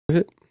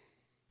it?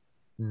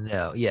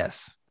 No.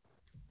 Yes.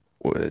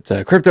 Well, it's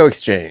a crypto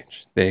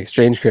exchange. They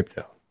exchange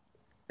crypto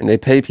and they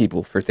pay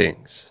people for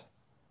things.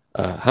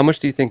 How much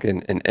do you think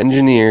an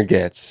engineer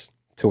gets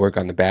to work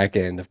on the back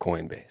end of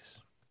Coinbase?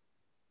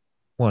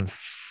 One.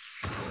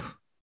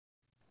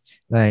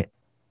 Right.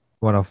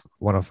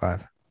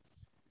 105.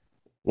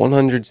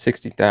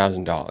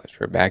 $160,000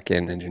 for a back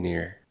end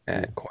engineer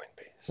at Coinbase.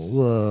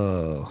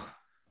 Whoa.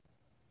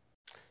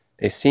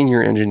 A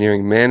senior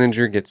engineering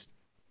manager gets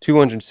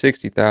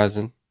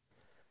 260,000.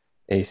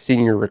 A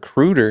senior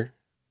recruiter,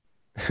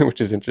 which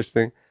is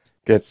interesting,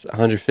 gets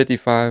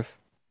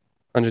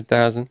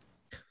 155,000.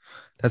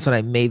 That's what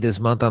I made this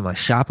month on my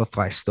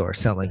Shopify store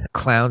selling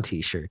clown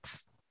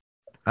t-shirts.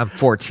 I'm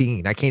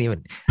 14. I can't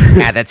even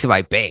add that to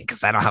my bank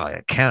because I don't have an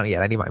account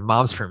yet. I need my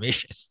mom's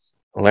permission.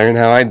 Learn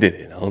how I did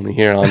it only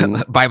here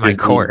on Buy my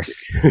Disney.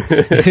 course.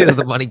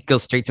 The money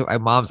goes straight to my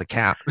mom's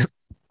account.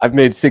 I've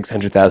made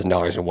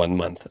 $600,000 in 1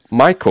 month.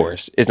 My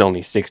course is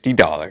only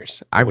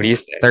 $60. I'm What do you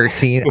think?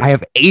 13. I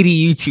have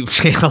 80 YouTube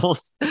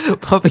channels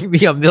pumping me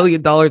 $1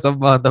 million a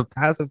month of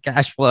passive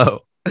cash flow.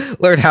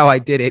 Learn how I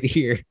did it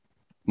here.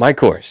 My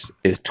course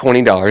is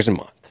 $20 a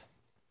month.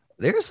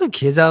 There are some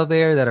kids out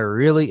there that are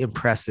really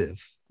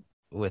impressive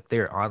with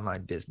their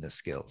online business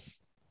skills.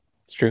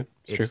 It's true.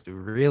 It's true. It's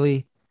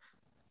really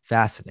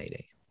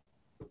fascinating.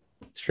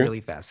 It's true.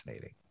 Really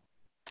fascinating.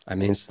 I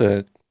mean, it's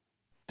the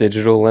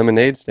digital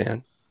lemonade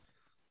stand.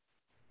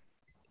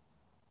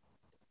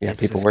 Yeah,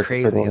 It's people just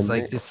working for the crazy. It's like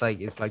lemonade. just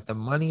like it's like the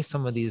money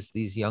some of these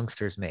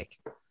youngsters make.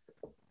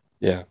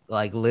 Yeah,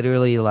 Like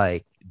literally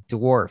like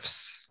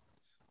dwarfs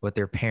what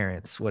their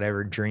parents would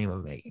ever dream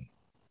of making.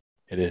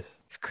 it is.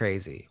 It's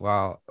crazy.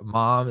 While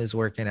mom is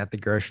working at the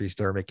grocery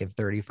store making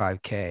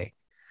 35K,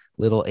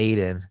 little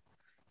Aiden,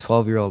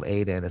 12-year-old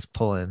Aiden is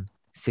pulling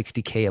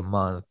 60K a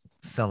month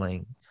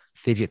selling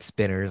fidget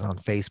spinners on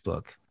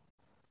Facebook.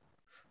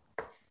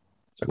 What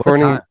a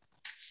According time.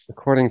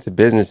 according to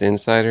Business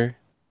Insider,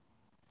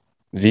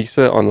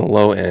 Visa on the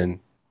low end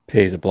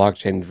pays a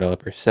blockchain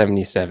developer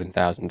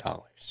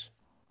 $77,000.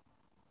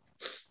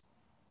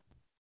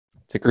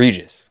 It's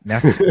egregious.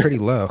 That's pretty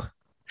low.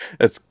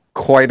 That's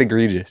quite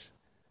egregious.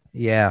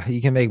 Yeah,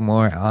 you can make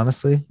more,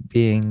 honestly,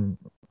 being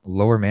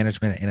lower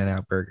management at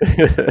In-N-Out Burger.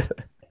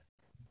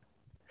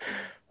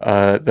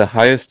 The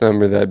highest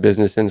number that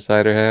Business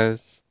Insider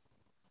has,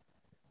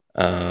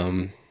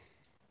 um,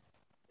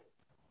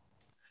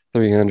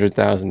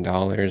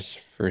 $300,000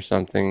 for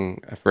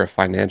something for a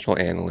financial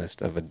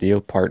analyst of a deal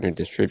partner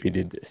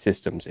distributed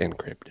systems and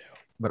crypto.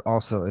 But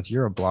also, if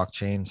you're a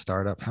blockchain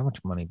startup, how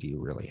much money do you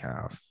really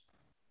have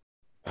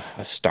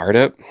A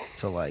startup,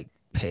 to like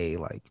pay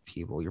like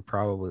people? You're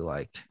probably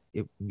like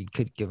you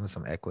could give them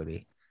some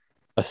equity.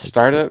 a Like you could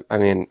startup. I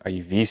mean, are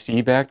you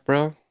VC backed,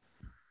 bro?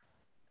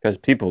 Because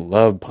people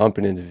love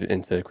pumping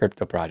into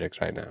crypto projects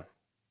right now.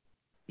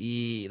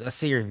 let's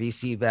say you're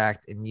VC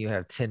backed and you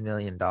have $10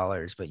 million,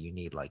 but you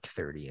need like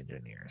 30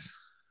 engineers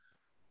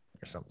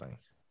or something.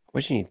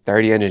 What you need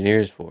 30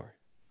 engineers for?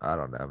 I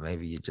don't know.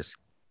 Maybe you just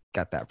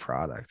got that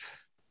product.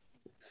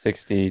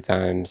 60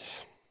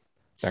 times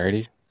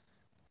 30?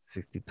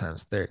 60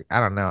 times 30.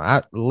 I don't know.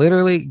 I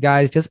literally,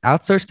 guys, just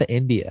outsource to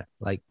India.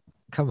 Like,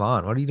 come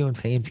on. What are you doing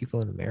paying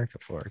people in America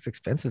for? It's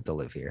expensive to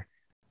live here.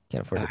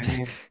 Can't afford to I pay,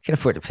 mean, can't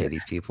afford to pay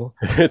these people.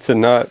 it's a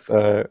not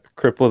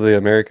cripple the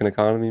American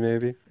economy,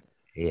 maybe.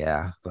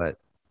 Yeah, but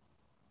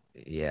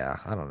yeah,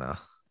 I don't know.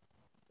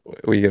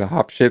 We get a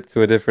hop ship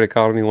to a different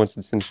economy once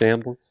it's in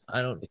shambles.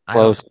 I don't I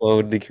Slow, don't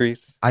slow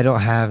decrease. I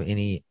don't have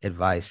any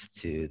advice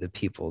to the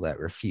people that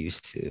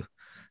refuse to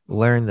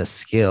learn the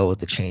skill with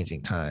the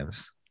changing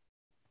times.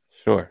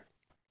 Sure.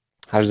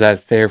 How does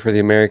that fare for the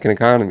American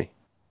economy?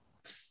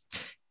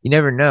 You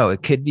never know.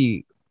 It could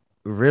be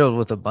riddled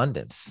with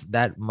abundance.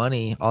 That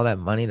money, all that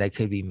money that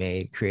could be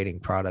made creating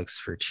products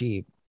for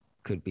cheap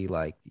could be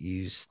like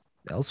used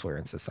elsewhere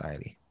in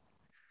society.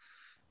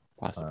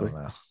 I don't Possibly.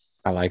 know.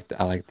 I like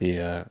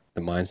the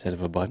mindset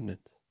of abundance.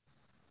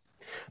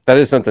 That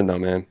is something though,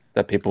 man,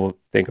 that people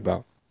think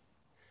about.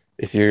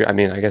 If you're, I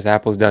mean, I guess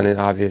Apple's done it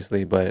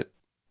obviously, but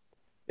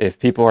if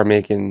people are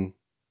making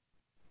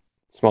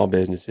small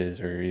businesses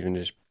or even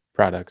just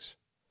products,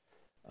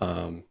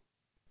 um,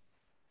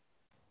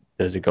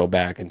 does it go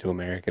back into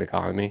American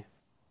economy,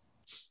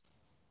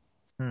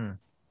 Hmm.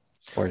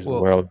 or is the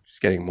Well, world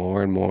just getting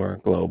more and more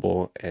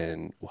global?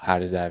 And how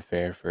does that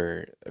fare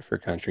for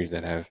countries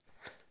that have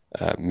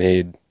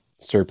made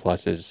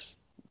surpluses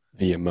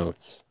via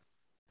moats?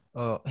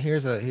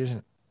 here's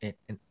an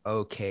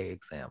okay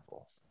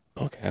example.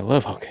 Okay, I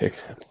love okay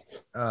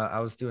examples. I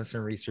was doing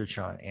some research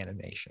on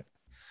animation.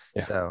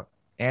 Yeah, So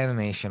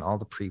animation, all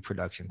the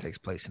pre-production takes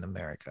place in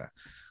America.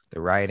 The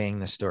writing,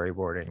 the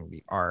storyboarding,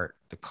 the art,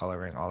 the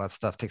coloring, all that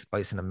stuff takes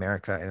place in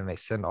America, and then they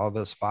send all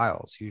those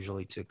files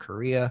usually to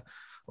Korea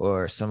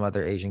or some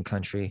other Asian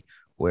country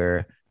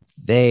where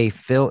they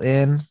fill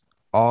in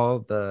all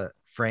the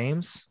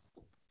frames.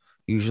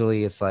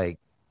 Usually it's like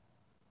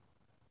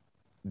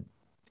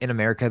in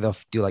America they'll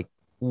do like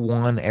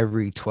one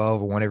every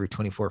 12 or one every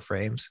 24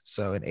 frames.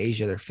 So in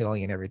Asia, they're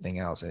filling in everything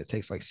else, and it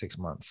takes like 6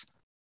 months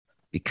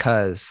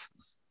because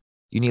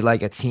you need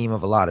like a team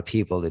of a lot of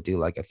people to do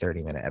like a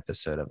 30-minute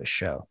episode of a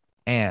show.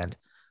 And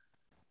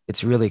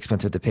it's really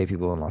expensive to pay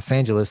people in Los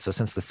Angeles. So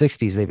since the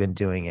 60s, they've been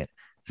doing it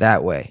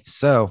that way.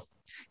 So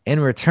in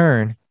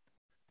return,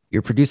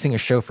 you're producing a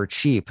show for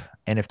cheap.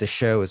 And if the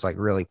show is like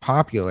really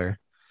popular,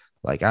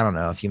 like I don't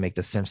know, if you make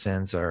The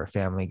Simpsons or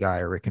Family Guy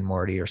or Rick and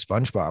Morty or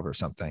SpongeBob or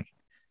something,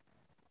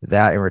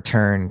 that in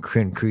return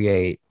can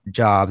create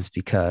jobs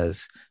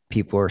because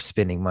people are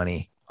spending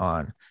money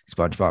on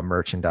SpongeBob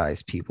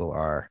merchandise. People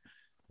are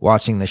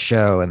watching the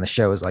show, and the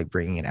show is like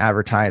bringing in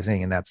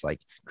advertising, and that's like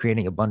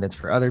creating abundance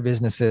for other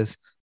businesses.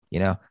 You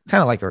know,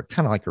 kind of like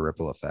a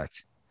ripple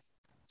effect.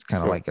 It's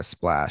kind of Sure. like a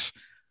splash.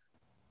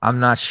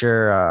 I'm not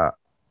sure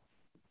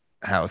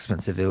how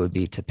expensive it would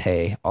be to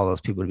pay all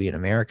those people to be in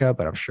America,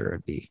 but I'm sure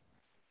it'd be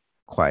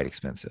quite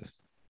expensive.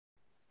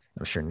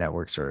 I'm sure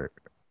networks are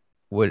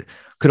would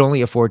could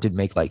only afford to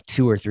make like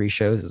 2 or 3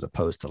 shows as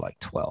opposed to like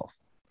 12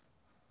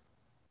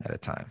 at a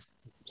time.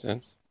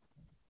 Sense.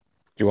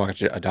 Did you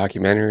watch a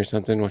documentary or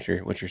something? What's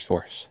your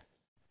source?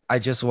 I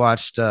just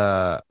watched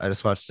a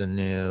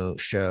new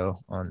show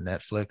on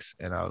Netflix,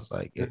 and I was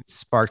like, Nice, it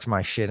sparked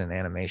my shit in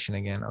animation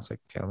again. I was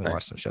like, okay, let me nice,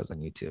 watch some shows on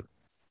YouTube.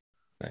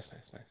 nice,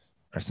 nice, nice.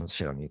 There's some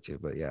shit on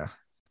YouTube, but yeah.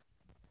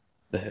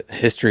 The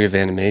history of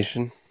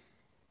animation.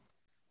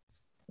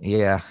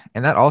 Yeah.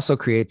 And that also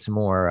creates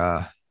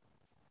more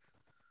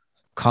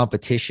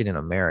competition in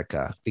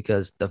America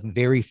because the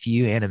very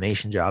few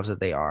animation jobs that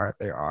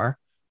there are,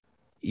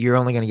 you're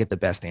only going to get the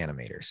best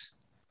animators.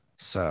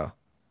 So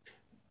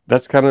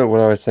That's kind of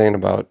what I was saying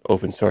about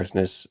open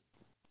sourceness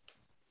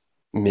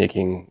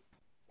making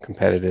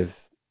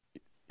competitive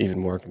even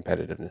more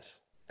competitiveness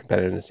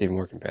even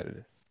more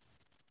competitive.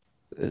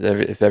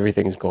 If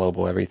everything's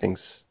global,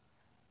 everything's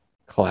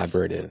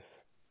collaborative,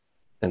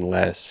 and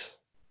less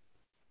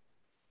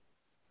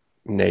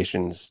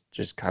nations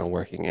just kind of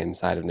working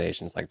inside of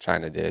nations like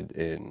China did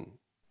in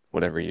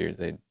whatever years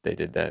they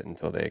did that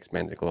until they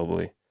expanded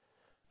globally.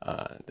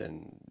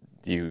 Then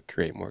do you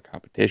create more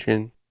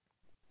competition?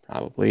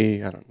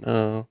 Probably. I don't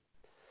know.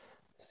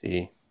 Let's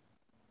see.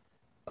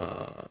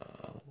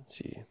 Let's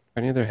see.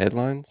 Any other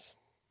headlines?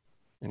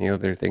 Any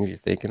other things you're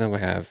thinking of? I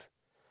have.